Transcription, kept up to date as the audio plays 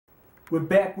we're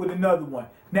back with another one.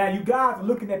 Now you guys are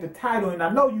looking at the title, and I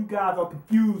know you guys are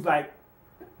confused, like,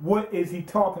 what is he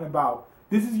talking about?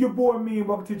 This is your boy Mean.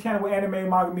 Welcome to the channel where anime and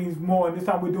manga means more. And this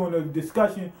time we're doing a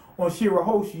discussion on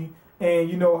Shirahoshi and,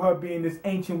 you know, her being this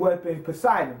ancient weapon,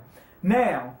 Poseidon.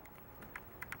 Now,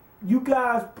 you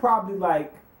guys probably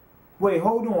like, wait,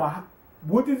 hold on.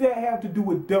 What does that have to do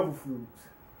with devil fruits?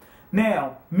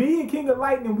 Now, me and King of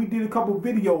Lightning, we did a couple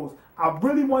videos. I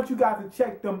really want you guys to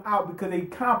check them out because they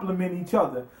complement each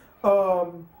other.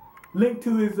 Link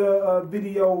to his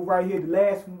video right here, the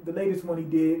latest one he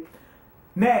did.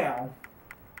 Now,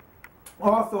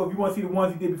 also, if you want to see the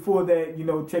ones he did before that, you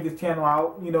know, check his channel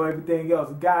out. You know, everything else.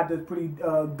 The guy does pretty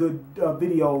good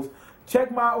videos.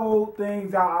 Check my old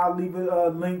things out. I'll leave a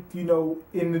link, you know,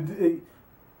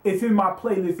 it's in my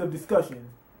playlist of discussions.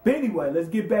 But anyway, let's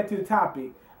get back to the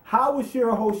topic. How is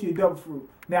Shirahoshi a devil fruit?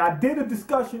 Now, I did a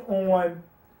discussion on,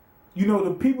 you know,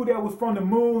 the people that was from the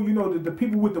moon, you know, the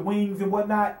people with the wings and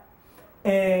whatnot.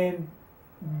 And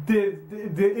there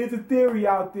is a theory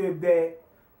out there that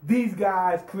these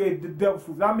guys created the devil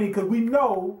fruits. I mean, because we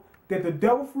know that the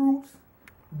devil fruits,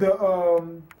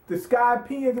 the sky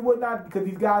peons and whatnot, because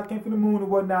these guys came from the moon and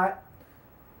whatnot.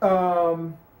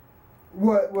 The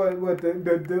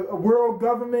world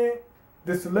government,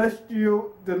 the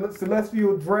celestial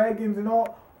dragons and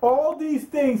all these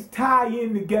things tie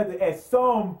in together at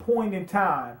some point in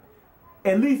time,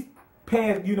 at least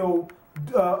past, you know,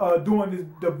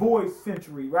 during the void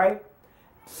century, right?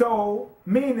 So,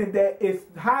 meaning that it's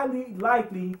highly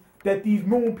likely that these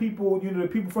moon people, you know, the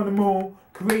people from the moon,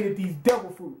 created these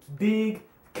devil fruits. Dig,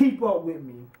 keep up with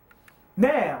me.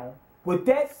 Now, with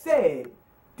that said,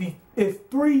 it's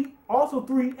also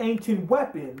three ancient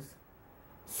weapons.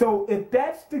 So, if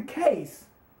that's the case,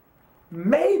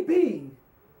 maybe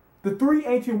the three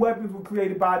ancient weapons were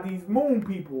created by these moon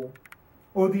people,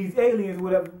 or these aliens,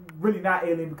 whatever. Really not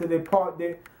alien because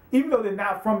they're even though they're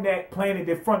not from that planet,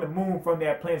 they're from the moon, from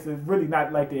that planet, so it's really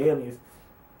not like the aliens.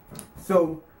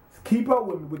 So keep up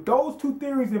with me. With those two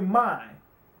theories in mind,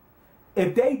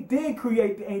 if they did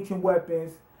create the ancient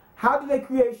weapons, how did they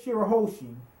create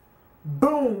Shirahoshi?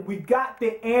 Boom, we got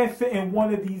the answer in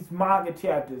one of these manga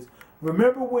chapters.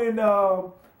 Remember when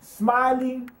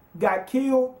Smiley got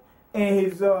killed and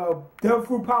his devil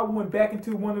fruit power went back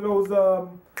into one of those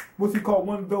what's it called?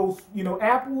 One of those, you know,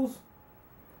 apples.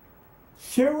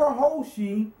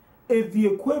 Shirahoshi is the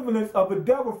equivalent of a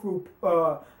devil fruit.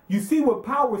 You see what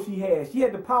power she has. She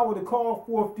had the power to call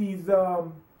forth these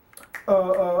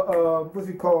what's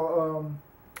it called?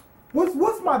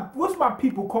 What's my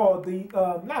people called? The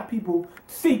not people,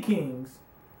 sea kings.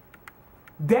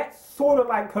 That's sort of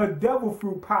like her devil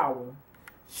fruit power.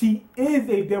 She is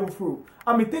a devil fruit.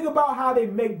 I mean, think about how they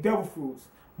make devil fruits.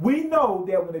 We know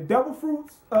that when the devil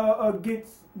fruits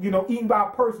gets, you know, eaten by a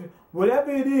person,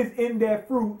 whatever it is in that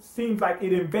fruit seems like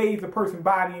it invades a person's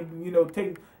body and, you know,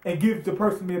 gives the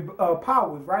person their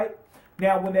powers, right?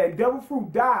 Now, when that devil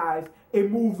fruit dies, it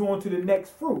moves on to the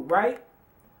next fruit, right?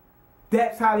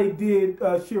 That's how they did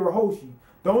Shirahoshi.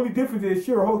 The only difference is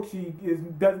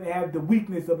Shirahoshi doesn't have the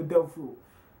weakness of a devil fruit.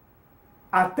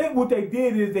 I think what they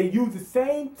did is they used the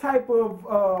same type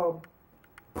of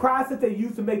process they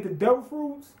used to make the devil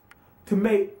fruits to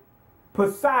make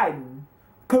Poseidon.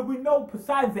 Because we know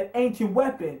Poseidon's an ancient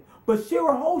weapon. But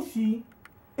Shirahoshi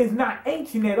is not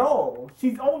ancient at all.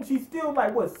 She's still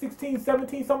like, what, 16,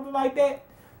 17, something like that?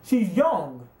 She's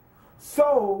young.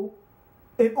 So,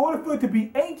 in order for it to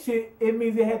be ancient, it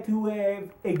means it had to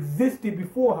have existed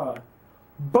before her.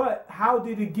 But how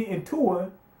did it get into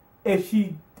her if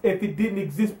it didn't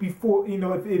exist before, you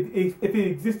know, if it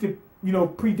existed, you know,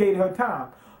 predated her time?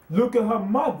 Look at her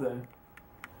mother.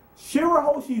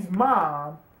 Shirahoshi's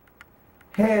mom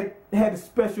had a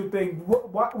special thing.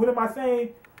 What am I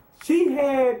saying? She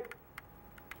had,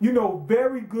 you know,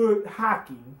 very good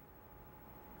hockey.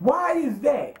 Why is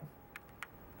that?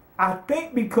 I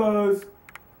think because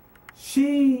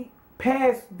she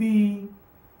passed the.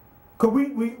 Cause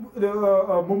when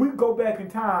we go back in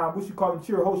time, what you call him,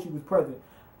 Shirahoshi was present.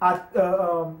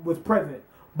 Was present,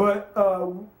 but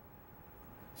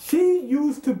she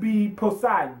used to be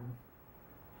Poseidon.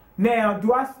 Now,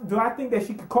 do I think that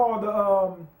she could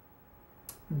call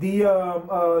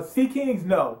the Sea Kings?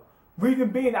 No. Reason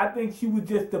being, I think she was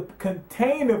just the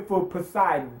container for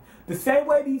Poseidon. The same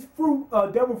way these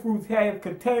devil fruits have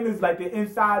containers, like they're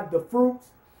inside the fruits,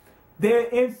 they're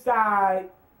inside,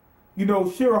 you know,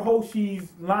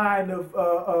 Shirahoshi's line of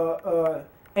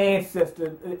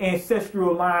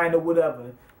ancestral line or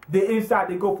whatever. They're inside.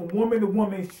 They go from woman to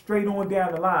woman straight on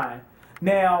down the line.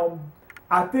 Now,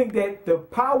 I think that the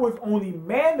powers only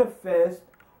manifest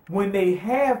when they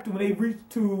reach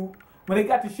to When they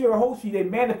got to Shirahoshi, they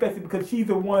manifested because she's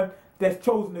the one that's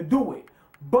chosen to do it.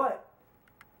 But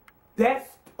that's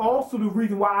also the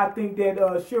reason why I think that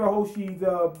Shirahoshi's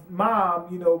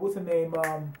mom, you know, what's her name?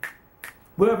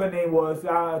 Whatever her name was,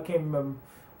 I can't remember.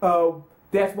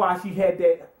 That's why she had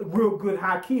that real good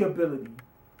haki ability.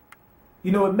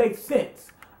 You know, it makes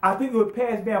sense. I think it would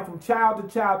pass down from child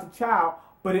to child to child,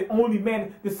 but it only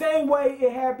the same way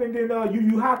it happened in Yu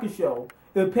Yu Hakusho.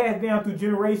 It passed down through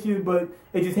generations, but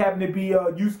it just happened to be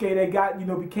Yusuke that got, you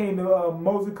know, became the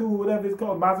Mozoku, whatever it's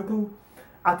called, Mazoku.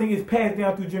 I think it's passed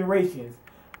down through generations.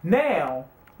 Now,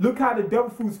 look how the devil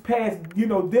fruits passed, you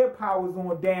know, their powers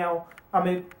on down, I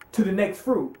mean, to the next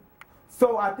fruit.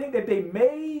 So I think that they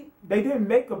didn't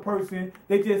make a person,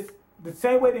 they just, the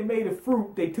same way they made a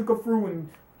fruit, they took a fruit and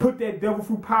put that devil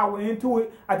fruit power into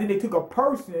it. I think they took a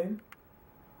person,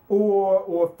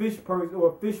 or a fish person, or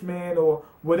a fish man, or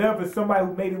whatever, somebody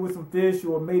who made it with some fish,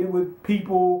 or made it with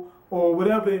people, or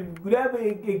whatever,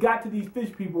 it got to these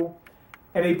fish people,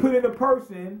 and they put in a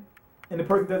person, and the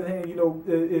person doesn't have, you know,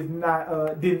 is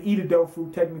not, didn't eat a devil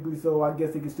fruit technically, so I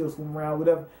guess they can still swim around,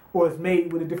 whatever, or it's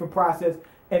made with a different process,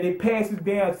 and it passes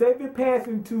down. Say if it passes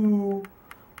into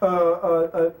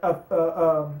a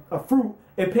fruit,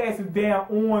 it passes down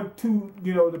on to,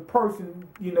 you know, the person,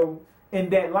 you know, in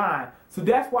that line. So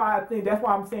that's why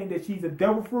I'm saying that she's a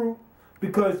devil fruit,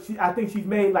 because I think she's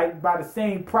made like by the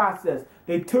same process.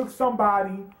 They took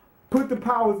somebody, put the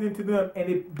powers into them,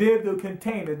 and they're the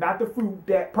container, not the fruit.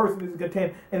 That person is the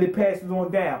container, and it passes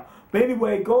on down. But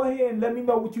anyway, go ahead and let me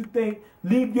know what you think.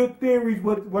 Leave your theories,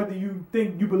 whether you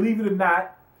think you believe it or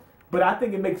not. But I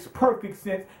think it makes perfect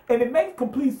sense, and it makes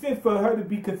complete sense for her to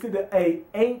be considered an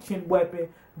ancient weapon,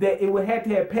 that it would have to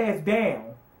have passed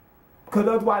down. Because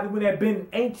otherwise it would have been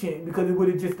ancient, because it would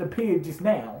have just appeared just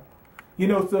now. You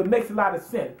know, so it makes a lot of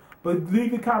sense. But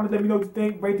leave your comments, let me know what you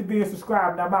think. Rate the video,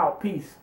 subscribe, and I'm out. Peace.